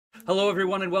Hello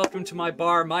everyone and welcome to my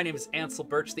bar. My name is Ansel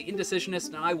Birch, the Indecisionist,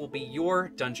 and I will be your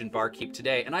dungeon barkeep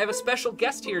today. And I have a special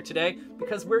guest here today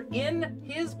because we're in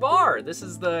his bar. This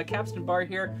is the Capstan Bar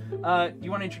here. You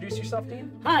want to introduce yourself,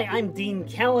 Dean? Hi, I'm Dean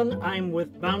Calin. I'm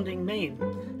with Bounding Maine.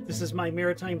 This is my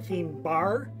Maritime themed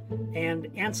bar, and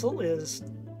Ansel is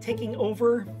taking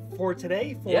over for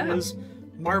today for his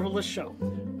marvelous show.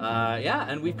 Yeah,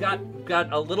 and we've got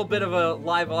a little bit of a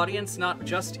live audience, not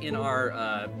just in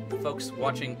our folks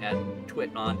watching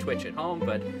on Twitch at home,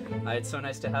 but it's so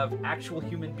nice to have actual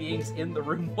human beings in the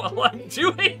room while I'm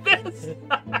doing this.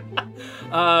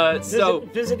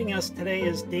 Visiting us today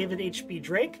is David H.B.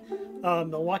 Drake, a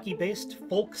Milwaukee-based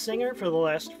folk singer for the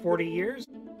last 40 years.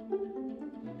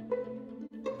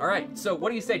 All right, so what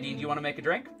do you say, Dean? Do you want to make a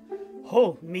drink?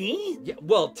 Oh, me? Yeah,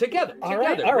 well, together. All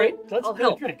right. Let's I'll make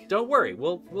help. a drink. Don't worry,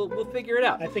 we'll figure it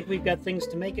out. I think we've got things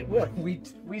to make it with.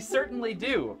 We certainly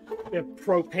do. We have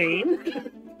propane.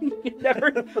 you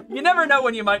never know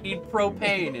when you might need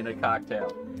propane in a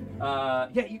cocktail.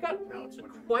 Yeah, you got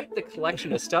quite the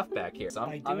collection of stuff back here. So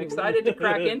I'm excited to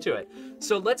crack into it.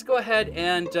 So let's go ahead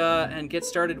and get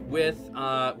started with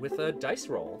a dice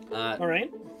roll. All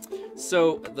right.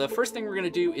 So the first thing we're gonna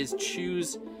do is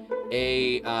choose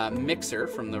a mixer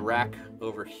from the rack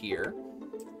over here.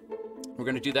 We're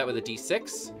gonna do that with a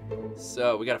D6.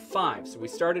 So we got a 5. So we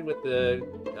started with the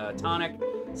tonic.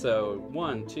 So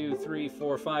 1, 2, 3,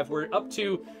 4, 5. We're up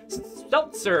to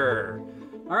seltzer.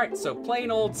 All right, so plain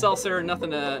old seltzer,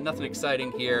 nothing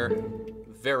exciting here.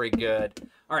 Very good.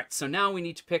 All right, so now we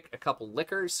need to pick a couple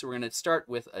liquors. So we're gonna start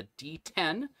with a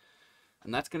D10,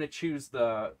 and that's gonna choose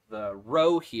the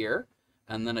row here.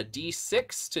 And then a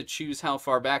D6 to choose how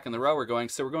far back in the row we're going.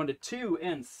 So we're going to 2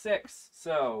 and 6.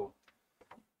 So,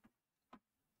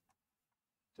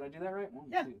 did I do that right? 1,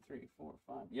 2, 3, 4,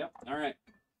 5. Yep. All right.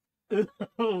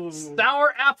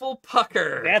 Sour apple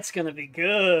pucker. That's gonna be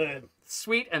good.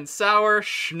 Sweet and sour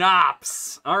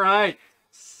schnapps. All right.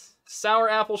 Sour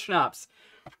apple schnapps.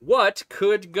 What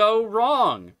could go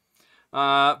wrong?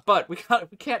 But we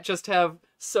can't just have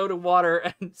soda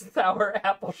water and sour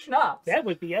apple schnapps. That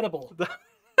would be edible.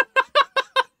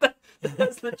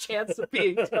 That's the chance of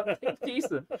being something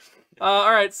decent. All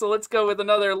right, so let's go with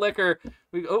another liquor.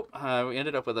 We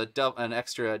ended up with an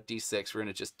extra D6. We're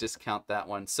gonna just discount that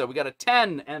one. So we got a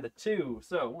 10 and a 2.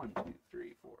 So 1, 2,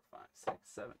 3, 4, 5, 6,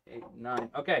 7, 8,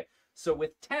 9. Okay, so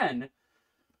with 10,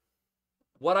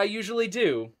 what I usually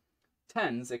do,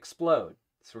 10s explode.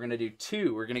 So we're gonna do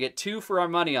 2. We're gonna get 2 for our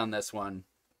money on this one.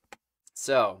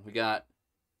 So we got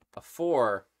a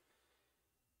 4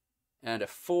 and a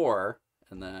 4,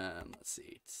 and then let's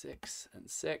see, 6 and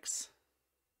 6.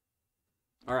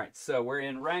 All right, so we're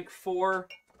in rank 4.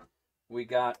 We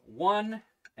got 1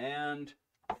 and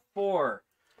 4.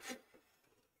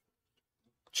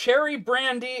 Cherry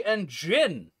brandy and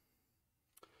gin.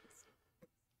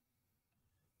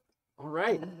 All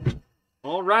right.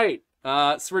 All right.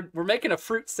 So we're making a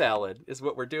fruit salad is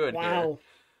what we're doing here.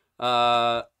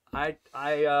 Wow. I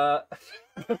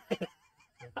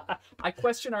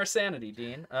question our sanity,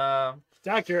 Dean.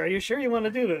 Doctor, are you sure you want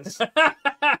to do this?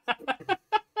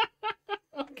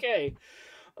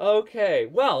 Okay.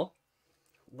 Well,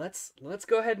 let's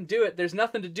go ahead and do it. There's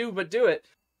nothing to do but do it.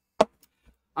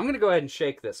 I'm gonna go ahead and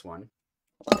shake this one.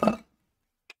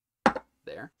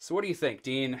 There. So what do you think,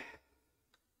 Dean?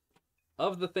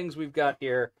 Of the things we've got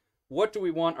here, what do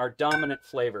we want our dominant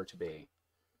flavor to be?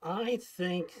 I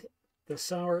think the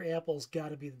sour apple's got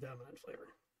to be the dominant flavor.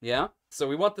 Yeah? So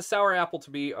we want the sour apple to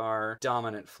be our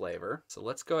dominant flavor. So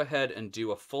let's go ahead and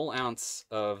do a full ounce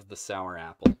of the sour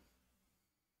apple.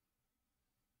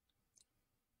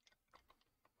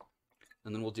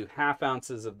 And then we'll do half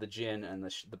ounces of the gin and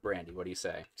the brandy. What do you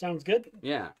say? Sounds good?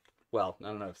 Yeah. Well, I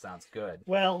don't know if it sounds good.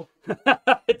 Well,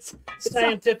 it's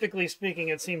scientifically speaking,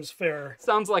 it seems fair.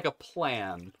 Sounds like a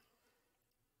plan.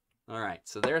 All right,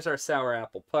 so there's our sour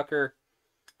apple pucker.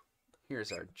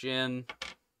 Here's our gin.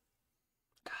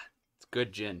 God, it's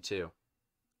good gin, too.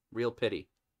 Real pity.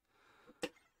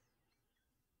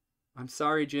 I'm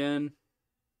sorry, gin.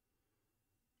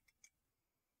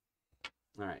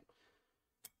 All right.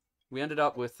 We ended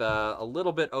up with a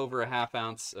little bit over a half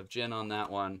ounce of gin on that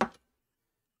one.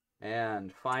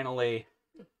 And finally,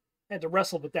 I had to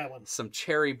wrestle with that one. Some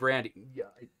cherry brandy. Yeah,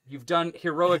 you've done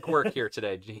heroic work here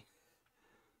today, G.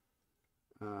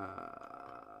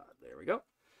 There we go.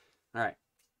 All right.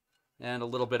 And a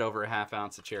little bit over a half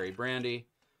ounce of cherry brandy.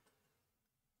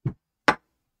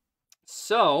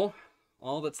 So,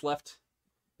 all that's left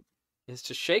is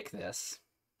to shake this.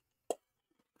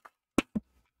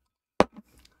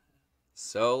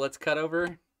 So let's cut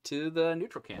over to the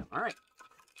neutral can. All right.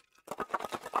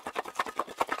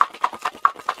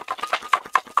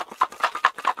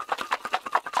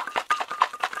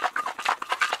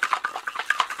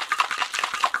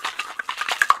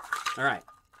 All right.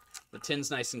 The tin's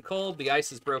nice and cold. The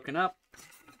ice is broken up.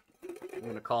 I'm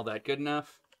going to call that good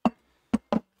enough.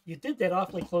 You did that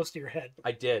awfully close to your head.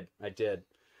 I did.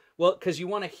 Well, because you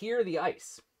want to hear the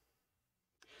ice.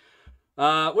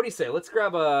 What do you say? Let's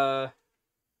grab another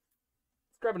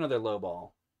low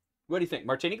ball. What do you think?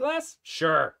 Martini glass?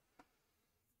 Sure.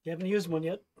 You haven't used one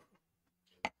yet.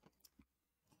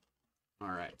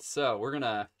 All right. So we're going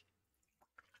to...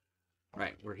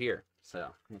 Right, we're here.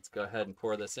 So let's go ahead and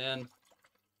pour this in.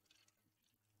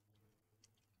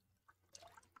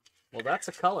 Well, that's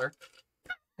a color.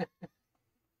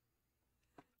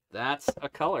 That's a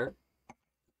color.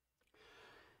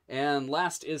 And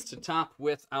last is to top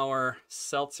with our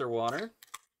seltzer water.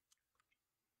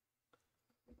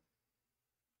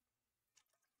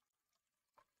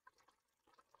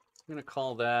 I'm going to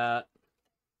call that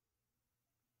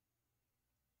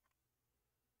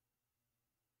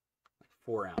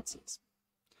 4 ounces.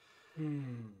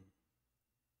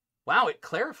 Wow, it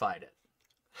clarified it.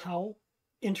 How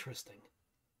interesting.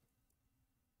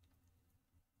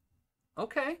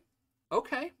 Okay.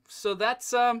 So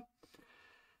that's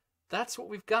what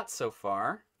we've got so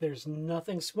far. There's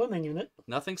nothing swimming in it.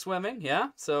 Nothing swimming, yeah.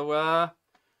 So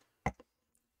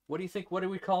what do you think? What do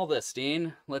we call this,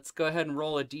 Dean? Let's go ahead and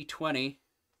roll a d20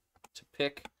 to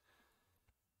pick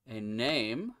a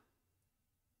name.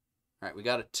 All right, we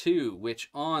got a 2, which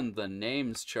on the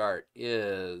names chart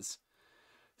is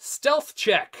Stealth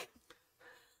Check.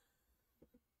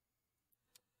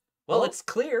 Well, it's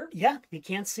clear. Yeah, you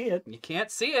can't see it. You can't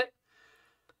see it.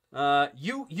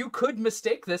 You could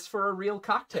mistake this for a real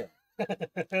cocktail.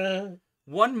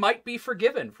 One might be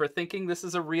forgiven for thinking this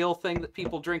is a real thing that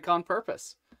people drink on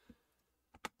purpose.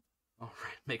 All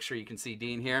right, make sure you can see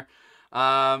Dean here.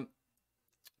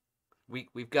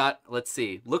 We've got, let's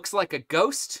see, looks like a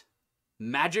ghost,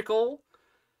 magical.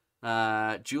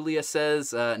 Julia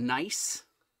says nice.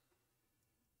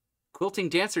 Quilting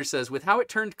Dancer says, with how it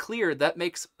turned clear, that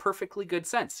makes perfectly good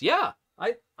sense. Yeah,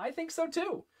 I think so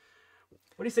too.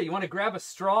 What do you say? You want to grab a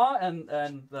straw and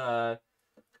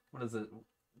what is it?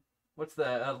 What's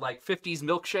the like 50s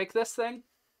milkshake this thing?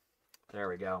 There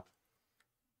we go.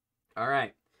 All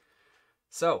right.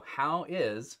 So how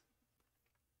is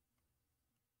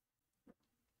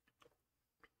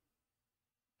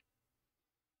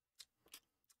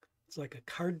It's like a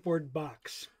cardboard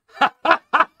box.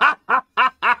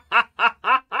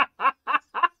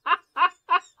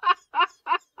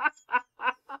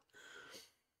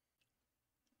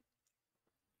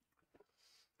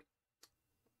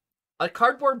 a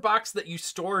cardboard box that you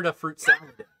stored a fruit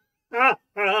salad in.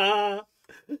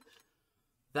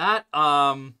 That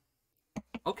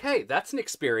okay, that's an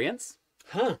experience.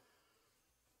 Huh.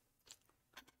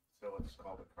 So it's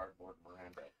called a cardboard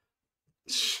Miranda.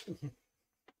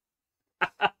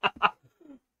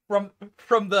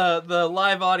 From the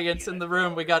live audience in the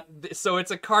room, we got, so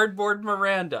it's a cardboard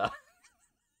Miranda.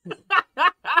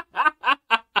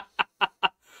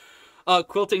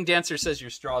 Quilting Dancer says your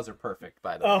straws are perfect,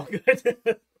 by the way.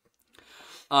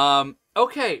 Oh, good.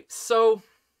 Okay, so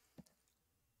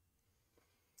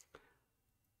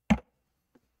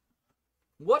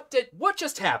what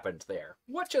just happened there?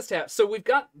 What just happened? So we've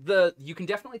got you can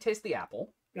definitely taste the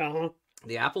apple. Uh-huh.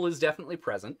 The apple is definitely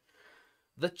present.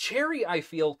 The cherry, I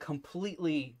feel,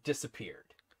 completely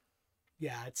disappeared.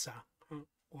 Yeah, it's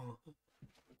well,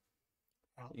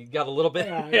 You got a little bit?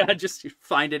 Yeah. Just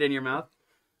find it in your mouth.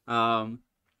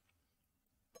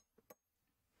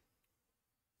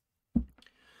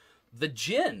 The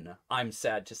gin, I'm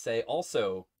sad to say,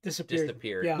 also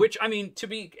disappeared. Yeah. Which, I mean, to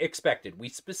be expected. We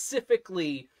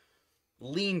specifically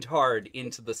leaned hard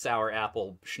into the sour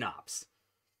apple schnapps.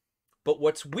 But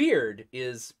what's weird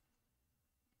is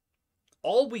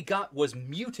all we got was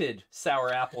muted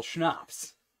sour apple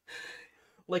schnapps.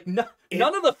 Like, none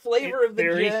of the flavor of the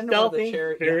gin stealthy, or the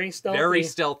cherry. very stealthy. Very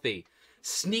stealthy.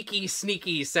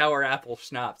 Sneaky sour apple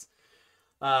schnapps.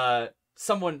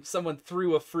 Someone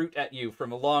threw a fruit at you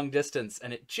from a long distance,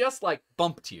 and it just, like,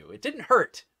 bumped you. It didn't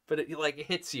hurt, but it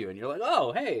hits you, and you're like,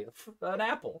 oh, hey, an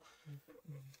apple.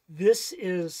 This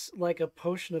is like a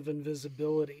potion of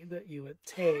invisibility that you would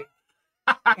take.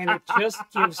 And it just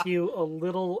gives you a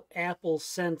little apple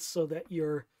sense so that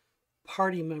your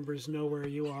party members know where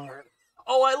you are.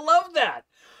 Oh, I love that.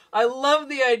 I love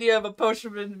the idea of a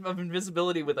potion of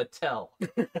invisibility with a tell.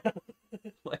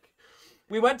 Like,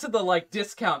 we went to the, like,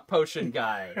 discount potion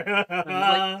guy. And he's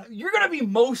like, you're going to be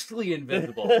mostly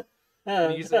invisible.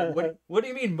 And he said, what do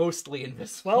you mean mostly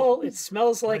invisible? Well, it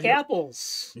smells like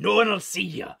apples. No one will see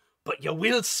you, but you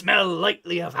will smell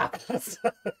lightly of apples.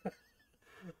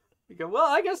 You go, well,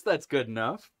 I guess that's good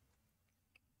enough.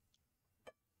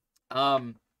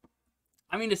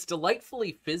 I mean, it's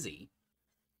delightfully fizzy.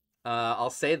 I'll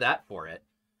say that for it.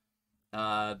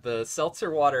 The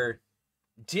seltzer water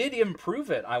did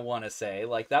improve it, I want to say.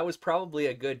 Like, that was probably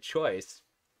a good choice.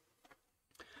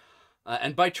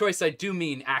 And by choice, I do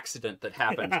mean accident that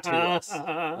happened to us.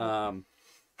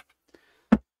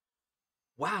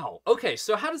 Wow. Okay,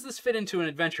 so how does this fit into an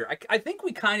adventure? I think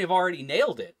we kind of already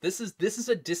nailed it. This is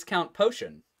a discount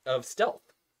potion of stealth.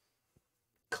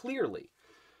 Clearly.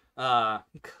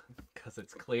 Because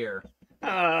it's clear.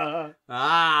 But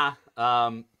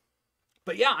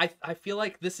yeah, I feel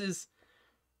like this is...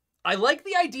 I like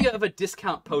the idea of a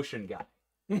discount potion guy.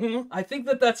 I think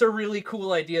that's a really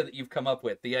cool idea that you've come up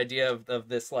with. The idea of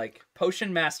this, like,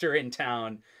 potion master in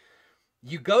town.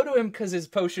 You go to him because his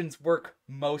potions work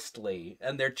mostly,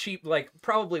 and they're cheap, like,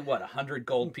 probably, what, 100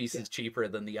 gold pieces cheaper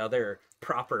than the other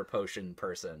proper potion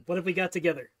person. What if we got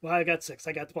together? Well, I got 6.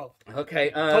 I got 12.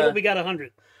 Okay. Total, we got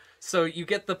 100. So you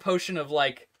get the potion of,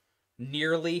 like,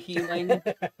 nearly healing.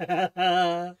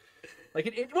 Like,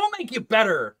 it won't make you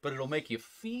better, but it'll make you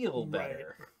feel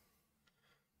better. Right.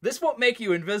 This won't make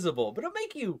you invisible, but it'll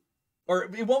make you... Or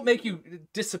it won't make you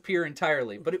disappear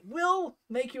entirely, but it will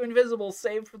make you invisible,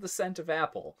 save for the scent of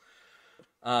apple.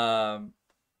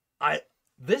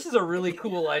 This is a really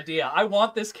cool idea. I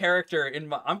want this character in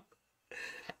my...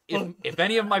 If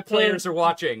any of my players are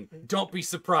watching, don't be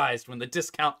surprised when the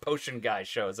discount potion guy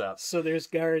shows up. So there's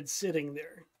guards sitting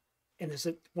there, and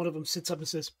one of them sits up and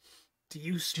says, Do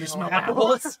you smell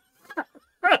apples?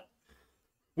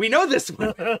 We know this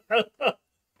one.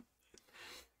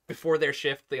 Before their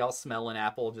shift, they all smell an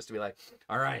apple just to be like,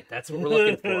 all right, that's what we're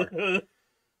looking for.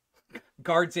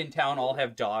 Guards in town all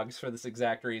have dogs for this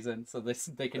exact reason, so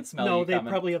they can smell you coming. No, they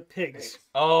probably have pigs.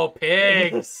 Oh,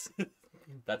 pigs!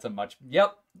 That's a much...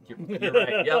 Yep, you're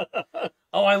right, yep.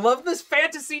 Oh, I love this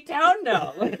fantasy town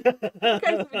now.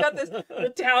 Okay, we got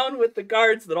the town with the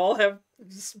guards that all have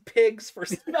pigs for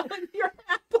smelling your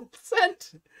apple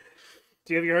scent.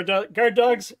 Do you have your guard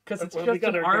dogs? Because it's just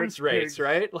an arms race,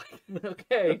 right? Like,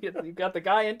 okay, you got the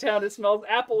guy in town that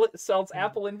sells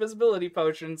apple invisibility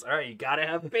potions. All right, you gotta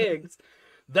have pigs.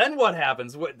 Then what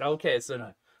happens? Okay, so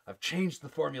now I've changed the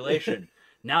formulation.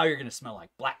 Now you're gonna smell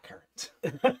like blackcurrant.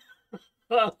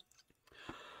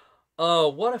 Oh,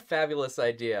 what a fabulous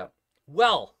idea.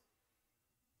 Well,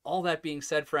 all that being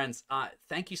said, friends,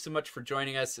 thank you so much for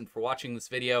joining us and for watching this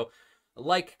video.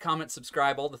 Like, comment,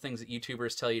 subscribe, all the things that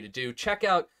YouTubers tell you to do. Check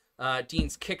out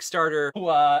Dean's Kickstarter.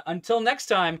 Until next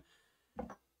time,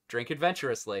 drink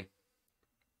adventurously.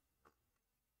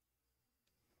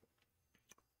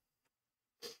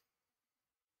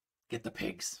 Get the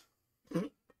pigs.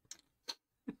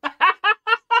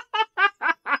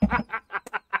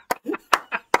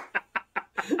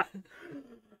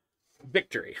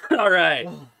 Victory. All right.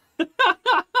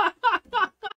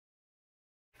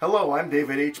 Hello, I'm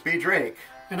David H.B. Drake.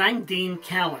 And I'm Dean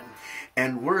Calin.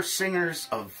 And we're singers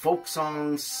of folk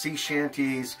songs, sea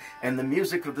shanties, and the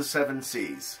music of the 7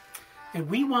 seas. And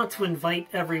we want to invite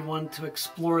everyone to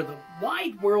explore the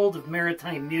wide world of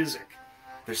maritime music.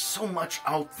 There's so much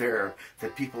out there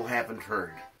that people haven't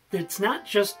heard. It's not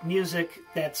just music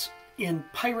that's in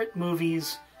pirate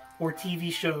movies or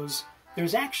TV shows.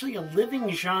 There's actually a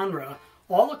living genre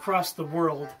all across the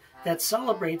world that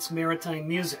celebrates maritime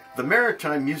music. The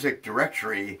Maritime Music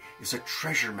Directory is a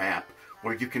treasure map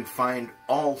where you can find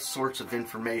all sorts of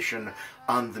information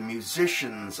on the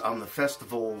musicians, on the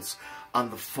festivals,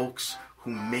 on the folks who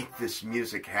make this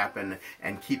music happen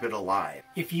and keep it alive.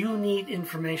 If you need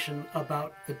information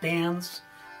about the bands,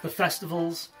 the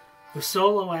festivals, the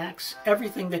solo acts,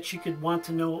 everything that you could want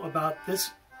to know about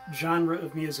this genre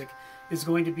of music is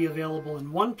going to be available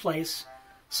in one place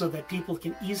so that people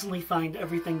can easily find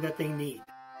everything that they need.